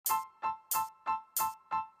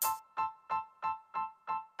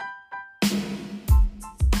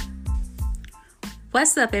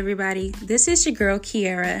What's up, everybody? This is your girl,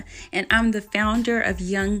 Kierra, and I'm the founder of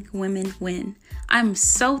Young Women Win. I'm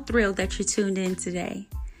so thrilled that you're tuned in today.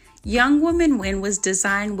 Young Women Win was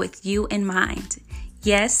designed with you in mind.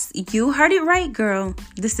 Yes, you heard it right, girl.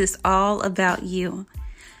 This is all about you.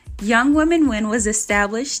 Young Women Win was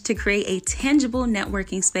established to create a tangible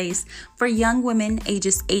networking space for young women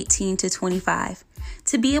ages 18 to 25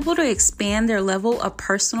 to be able to expand their level of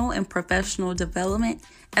personal and professional development,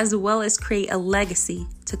 as well as create a legacy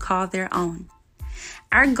to call their own.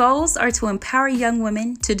 Our goals are to empower young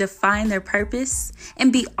women to define their purpose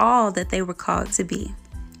and be all that they were called to be,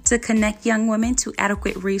 to connect young women to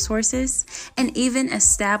adequate resources, and even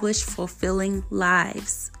establish fulfilling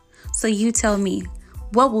lives. So you tell me,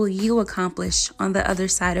 what will you accomplish on the other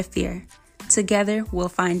side of fear? Together, we'll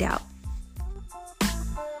find out.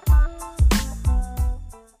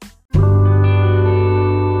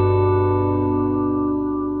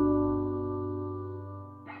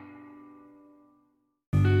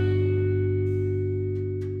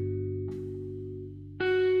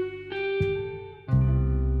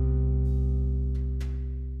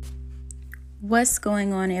 What's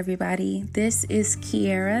going on, everybody? This is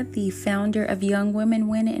Kierra, the founder of Young Women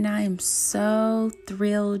Win, and I am so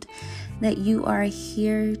thrilled that you are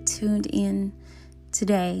here tuned in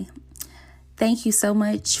today. Thank you so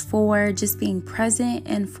much for just being present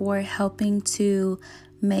and for helping to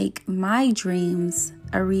make my dreams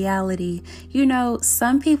a reality. You know,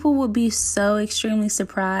 some people will be so extremely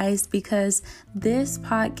surprised because this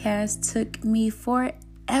podcast took me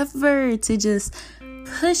forever to just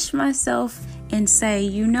push myself and say,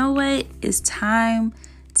 you know what, it's time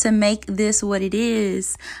to make this what it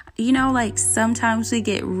is. You know, like sometimes we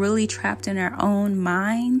get really trapped in our own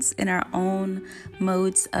minds, in our own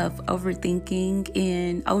modes of overthinking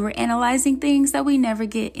and overanalyzing things that we never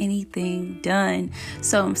get anything done.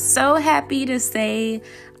 So I'm so happy to say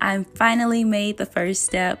I finally made the first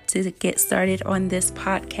step to get started on this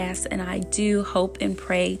podcast. And I do hope and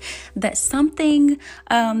pray that something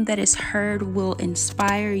that is heard will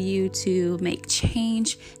inspire you to make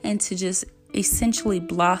change and to just essentially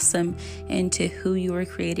blossom into who you were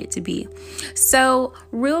created to be. So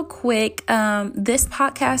real quick, this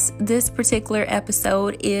podcast, this particular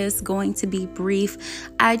episode is going to be brief.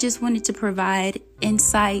 I just wanted to provide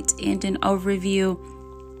insight and an overview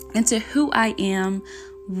into who I am,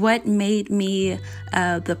 what made me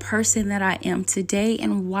the person that I am today,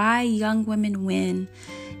 and why Young Women Win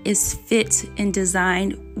is fit and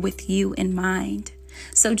designed with you in mind.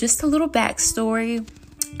 So just a little backstory.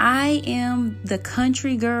 I am the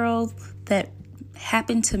country girl that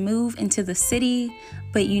happened to move into the city,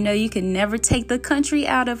 but you know, you can never take the country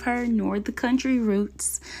out of her, nor the country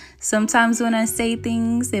roots. Sometimes when I say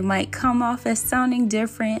things, it might come off as sounding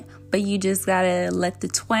different, but you just gotta let the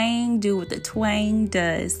twang do what the twang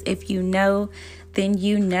does. If you know, then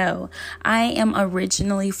you know. I am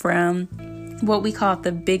originally from what we call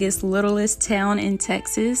the biggest, littlest town in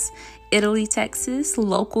Texas, Italy, Texas.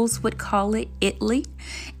 Locals would call it Italy.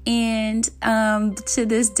 And to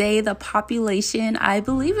this day, the population, I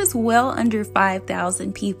believe, is well under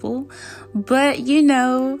 5,000 people. But, you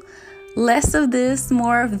know, less of this,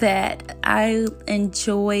 more of that. I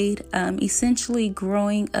enjoyed essentially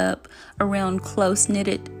growing up around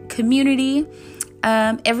close-knitted community.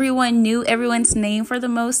 Everyone knew everyone's name for the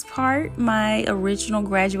most part. My original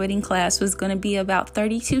graduating class was going to be about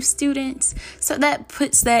 32 students. So that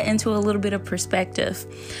puts that into a little bit of perspective.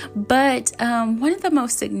 But one of the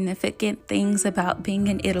most significant things about being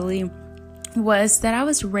in Italy was that I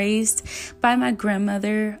was raised by my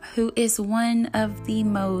grandmother, who is one of the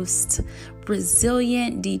most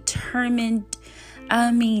resilient, determined,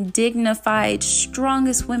 dignified,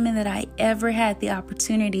 strongest women that I ever had the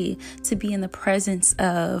opportunity to be in the presence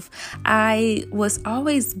of. I was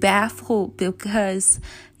always baffled because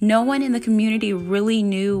no one in the community really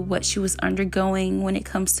knew what she was undergoing when it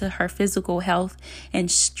comes to her physical health and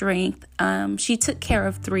strength. She took care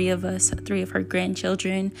of three of her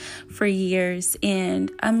grandchildren for years.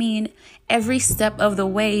 And every step of the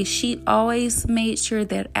way, she always made sure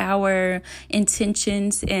that our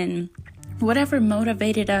intentions and whatever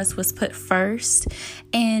motivated us was put first.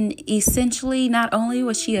 And essentially, not only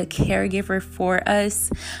was she a caregiver for us,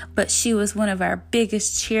 but she was one of our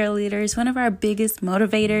biggest cheerleaders, one of our biggest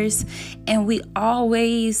motivators. And we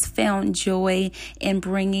always found joy in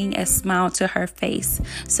bringing a smile to her face.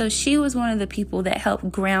 So she was one of the people that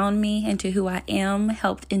helped ground me into who I am,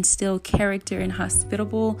 helped instill character and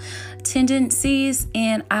hospitable tendencies.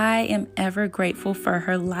 And I am ever grateful for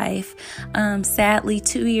her life. Sadly,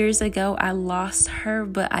 2 years ago, I I lost her,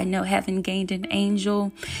 but I know heaven gained an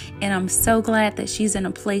angel. And I'm so glad that she's in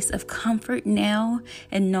a place of comfort now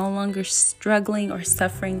and no longer struggling or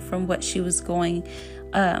suffering from what she was going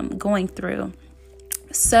through.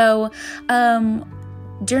 So,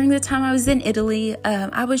 during the time I was in Italy,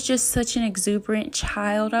 I was just such an exuberant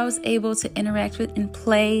child. I was able to interact with and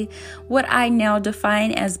play what I now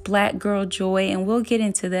define as Black girl joy, and we'll get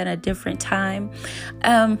into that a different time.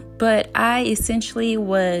 But I essentially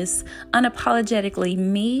was unapologetically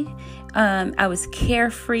me. I was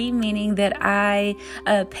carefree, meaning that I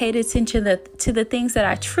paid attention to the things that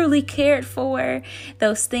I truly cared for,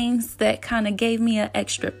 those things that kind of gave me an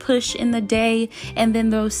extra push in the day, and then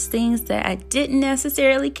those things that I didn't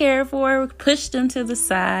necessarily care for, pushed them to the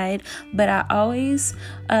side. But I always,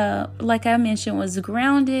 like I mentioned, was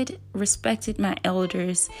grounded, respected my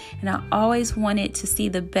elders, and I always wanted to see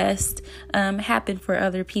the best happen for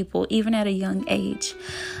other people, even at a young age.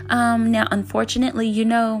 Now, unfortunately,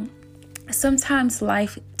 sometimes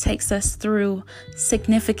life takes us through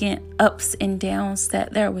significant ups and downs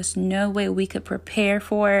that there was no way we could prepare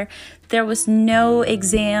for. There was no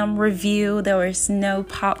exam review. There was no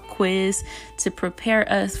pop quiz to prepare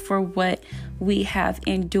us for what we have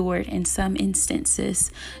endured in some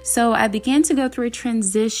instances. So I began to go through a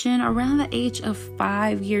transition around the age of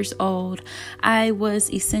 5 years old. I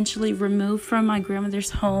was essentially removed from my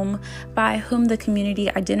grandmother's home, by whom the community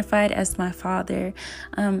identified as my father.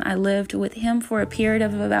 I lived with him for a period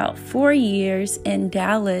of about 4 years in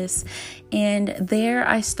Dallas, and there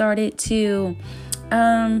I started to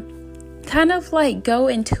kind of like go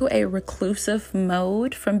into a reclusive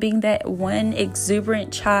mode from being that one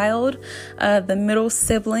exuberant child, the middle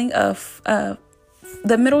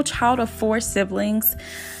child of 4 siblings.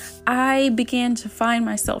 I began to find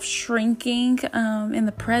myself shrinking in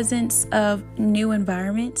the presence of new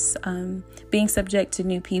environments, being subject to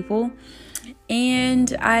new people.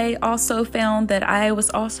 And I also found that I was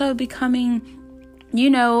also becoming,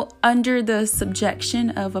 under the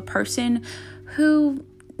subjection of a person who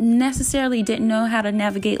necessarily didn't know how to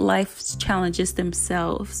navigate life's challenges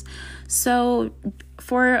themselves. So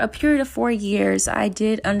for a period of 4 years, I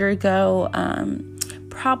did undergo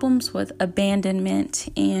problems with abandonment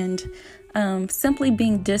and simply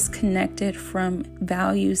being disconnected from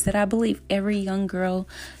values that I believe every young girl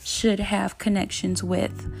should have connections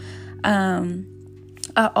with.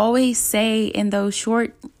 I always say in those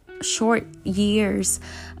short years,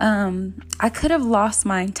 I could have lost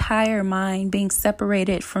my entire mind being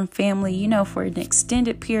separated from family, for an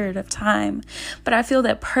extended period of time. But I feel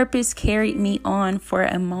that purpose carried me on for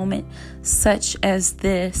a moment such as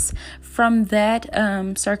this. From that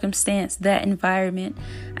circumstance, that environment,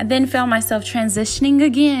 I then found myself transitioning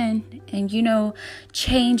again. And,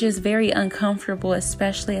 change is very uncomfortable,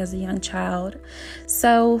 especially as a young child.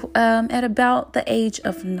 So at about the age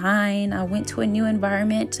of 9, I went to a new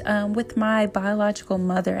environment with my biological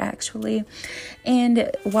mother, actually.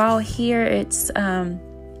 And while here, it's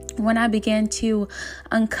when I began to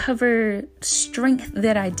uncover strength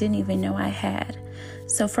that I didn't even know I had.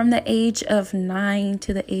 So from the age of 9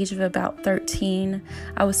 to the age of about 13,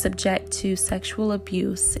 I was subject to sexual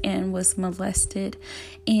abuse and was molested.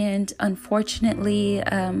 And unfortunately,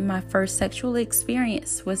 my first sexual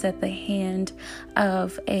experience was at the hand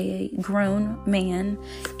of a grown man.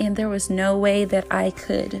 And there was no way that I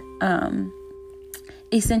could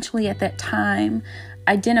essentially at that time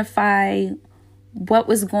identify what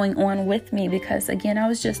was going on with me, because again, I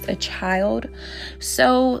was just a child.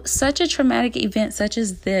 So such a traumatic event such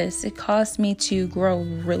as this, it caused me to grow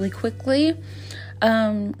really quickly,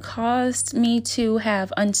 caused me to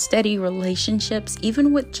have unsteady relationships,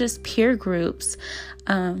 even with just peer groups.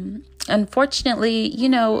 Unfortunately,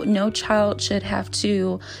 no child should have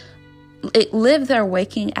to live their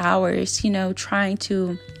waking hours, trying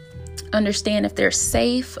to understand if they're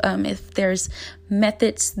safe, if there's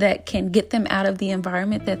methods that can get them out of the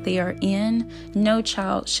environment that they are in. No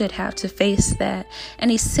child should have to face that.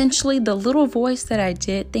 And essentially, the little voice that I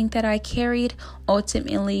did think that I carried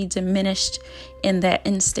ultimately diminished in that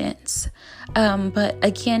instance. But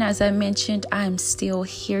again, as I mentioned, I'm still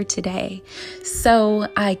here today. So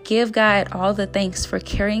I give God all the thanks for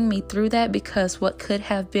carrying me through that, because what could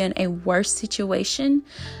have been a worse situation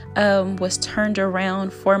was turned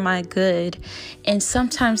around for my good. And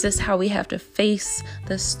sometimes that's how we have to face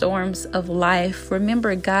the storms of life.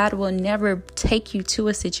 Remember, God will never take you to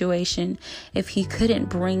a situation if He couldn't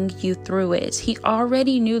bring you through it. He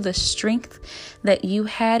already knew the strength that you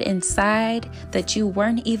had inside that you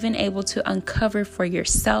weren't even able to uncover for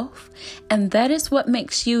yourself. And that is what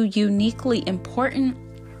makes you uniquely important.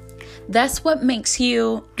 That's what makes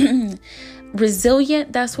you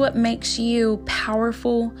resilient. That's what makes you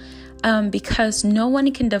powerful, because no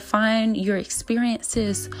one can define your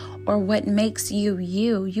experiences or what makes you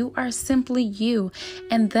you. You are simply you.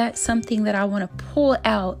 And that's something that I want to pull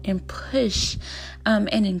out and push and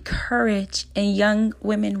encourage in Young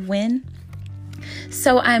Women Win.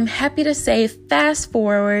 So I'm happy to say, fast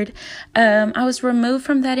forward, I was removed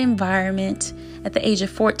from that environment at the age of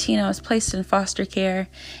 14. I was placed in foster care.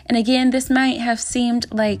 And again, this might have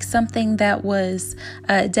seemed like something that was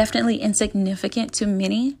definitely insignificant to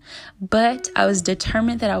many, but I was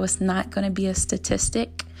determined that I was not going to be a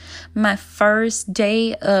statistic. My first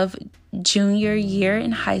day of junior year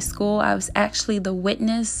in high school, I was actually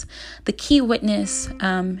the key witness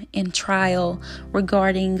in trial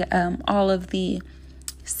regarding all of the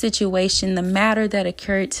situation, the matter that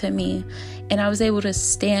occurred to me. And I was able to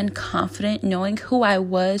stand confident, knowing who I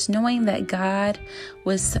was, knowing that God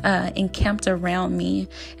was encamped around me.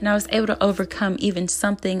 And I was able to overcome even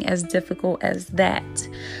something as difficult as that.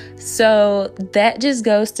 So that just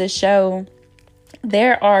goes to show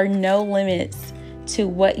there are no limits to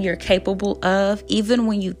what you're capable of. Even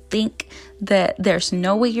when you think that there's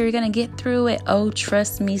no way you're going to get through it, oh,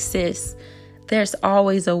 trust me, sis, there's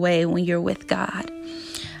always a way when you're with God.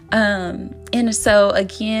 And so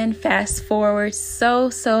again, fast forward, so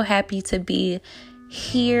happy to be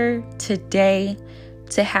here today,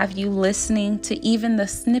 to have you listening to even the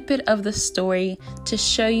snippet of the story, to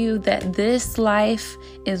show you that this life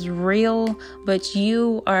is real, but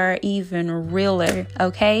you are even realer.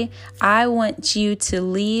 Okay. I want you to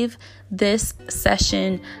leave this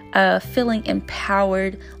session feeling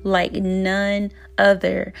empowered like none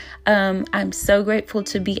other. I'm so grateful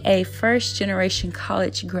to be a first generation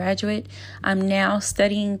college graduate. I'm now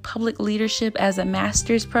studying public leadership as a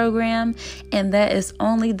master's program, and that is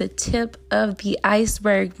only the tip of the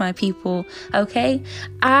iceberg, my people. Okay.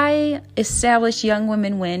 I established Young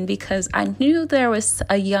Women Win because I knew there was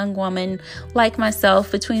a young woman like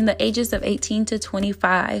myself between the ages of 18 to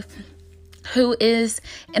 25 who is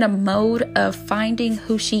in a mode of finding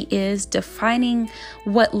who she is, defining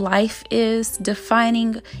what life is,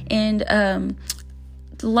 defining and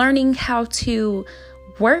learning how to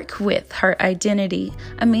work with her identity.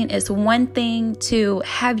 I mean, it's one thing to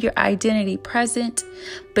have your identity present,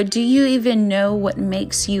 but do you even know what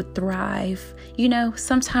makes you thrive? You know,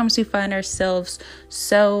 sometimes we find ourselves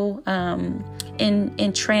so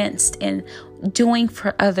entranced in doing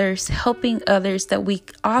for others, helping others, that we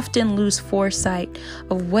often lose foresight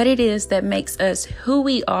of what it is that makes us who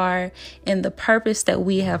we are and the purpose that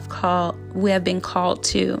we have been called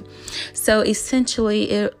to. So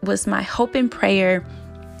essentially, it was my hope and prayer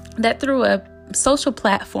that through a social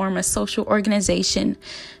platform, a social organization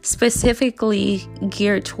specifically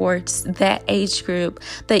geared towards that age group,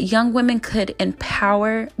 that young women could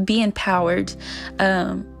be empowered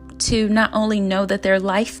to not only know that their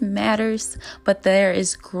life matters, but there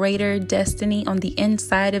is greater destiny on the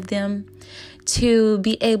inside of them, to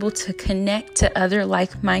be able to connect to other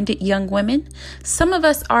like-minded young women. Some of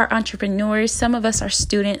us are entrepreneurs, some of us are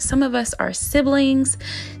students, some of us are siblings,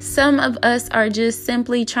 some of us are just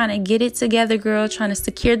simply trying to get it together, girl, trying to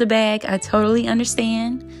secure the bag. I totally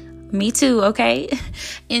understand. Me too, okay?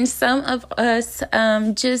 And some of us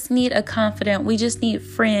just need a confidant. We just need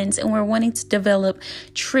friends, and we're wanting to develop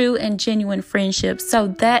true and genuine friendships. So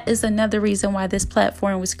that is another reason why this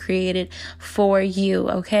platform was created for you,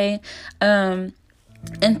 okay?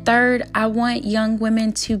 And third, I want young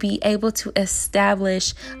women to be able to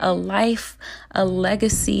establish a life, a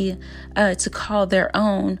legacy to call their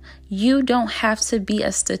own. You don't have to be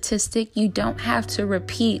a statistic. You don't have to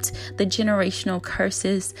repeat the generational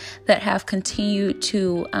curses that have continued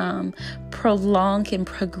to prolong and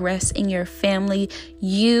progress in your family.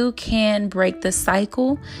 You can break the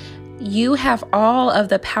cycle. You have all of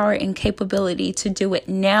the power and capability to do it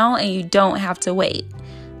now, and you don't have to wait.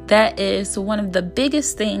 That is one of the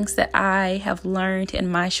biggest things that I have learned in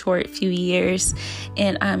my short few years.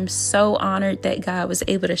 And I'm so honored that God was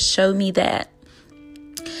able to show me that.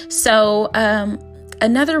 So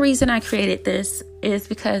another reason I created this is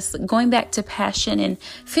because going back to passion and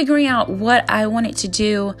figuring out what I wanted to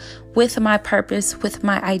do with my purpose, with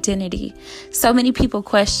my identity. So many people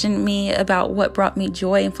question me about what brought me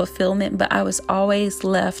joy and fulfillment, but I was always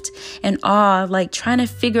left in awe, like trying to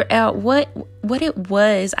figure out what it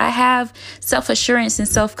was. I have self-assurance and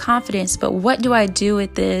self-confidence, but what do I do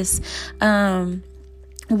with this?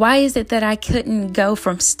 Why is it that I couldn't go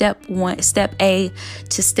from step A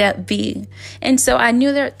to step B? And so I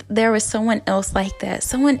knew that there was someone else like that,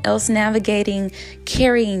 someone else navigating,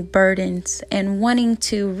 carrying burdens and wanting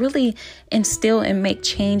to really instill and make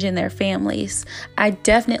change in their families. I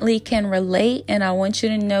definitely can relate, and I want you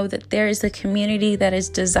to know that there is a community that is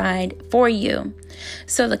designed for you.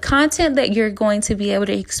 So the content that you're going to be able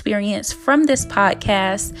to experience from this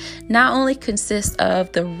podcast not only consists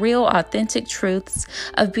of the real, authentic truths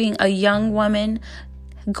of being a young woman,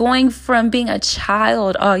 going from being a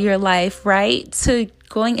child all your life, right, to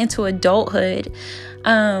going into adulthood.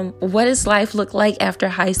 What does life look like after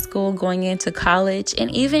high school, going into college?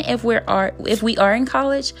 And even if we are in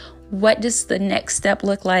college, what does the next step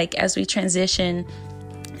look like as we transition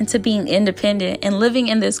into being independent and living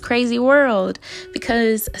in this crazy world?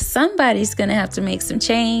 Because somebody's going to have to make some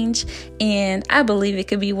change, and I believe it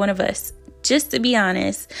could be one of us, just to be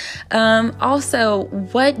honest. Also,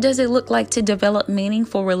 what does it look like to develop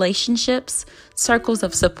meaningful relationships, circles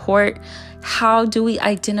of support? How do we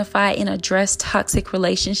identify and address toxic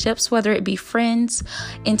relationships, whether it be friends,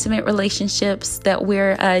 intimate relationships that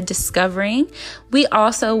we're discovering? We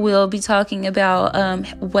also will be talking about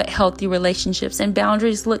what healthy relationships and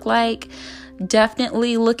boundaries look like.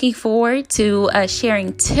 Definitely looking forward to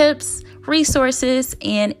sharing tips, resources,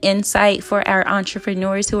 and insight for our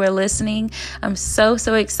entrepreneurs who are listening. I'm so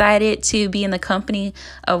excited to be in the company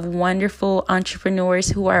of wonderful entrepreneurs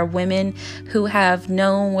who are women who have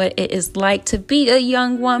known what it is like to be a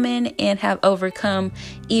young woman and have overcome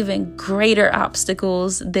even greater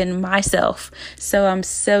obstacles than myself. So I'm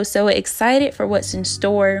so excited for what's in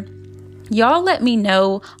store. Y'all let me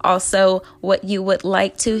know also what you would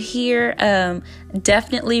like to hear.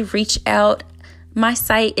 Definitely reach out. My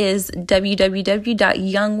site is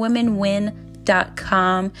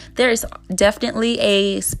www.youngwomenwin.com. There is definitely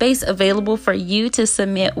a space available for you to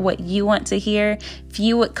submit what you want to hear. If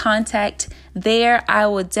you would contact there, I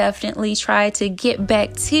will definitely try to get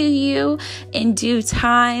back to you in due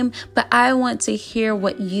time, but I want to hear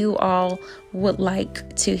what you all would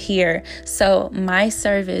like to hear. So my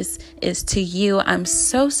service is to you. I'm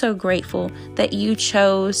so grateful that you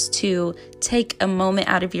chose to take a moment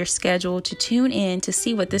out of your schedule to tune in to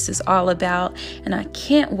see what this is all about, and I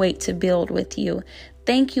can't wait to build with you.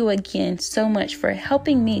 Thank you again so much for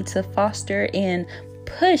helping me to foster and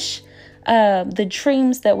push the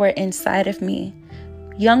dreams that were inside of me.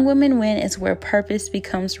 Young Women Win is where purpose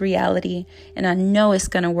becomes reality, and I know it's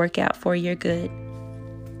going to work out for your good.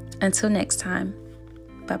 Until next time,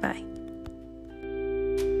 bye-bye.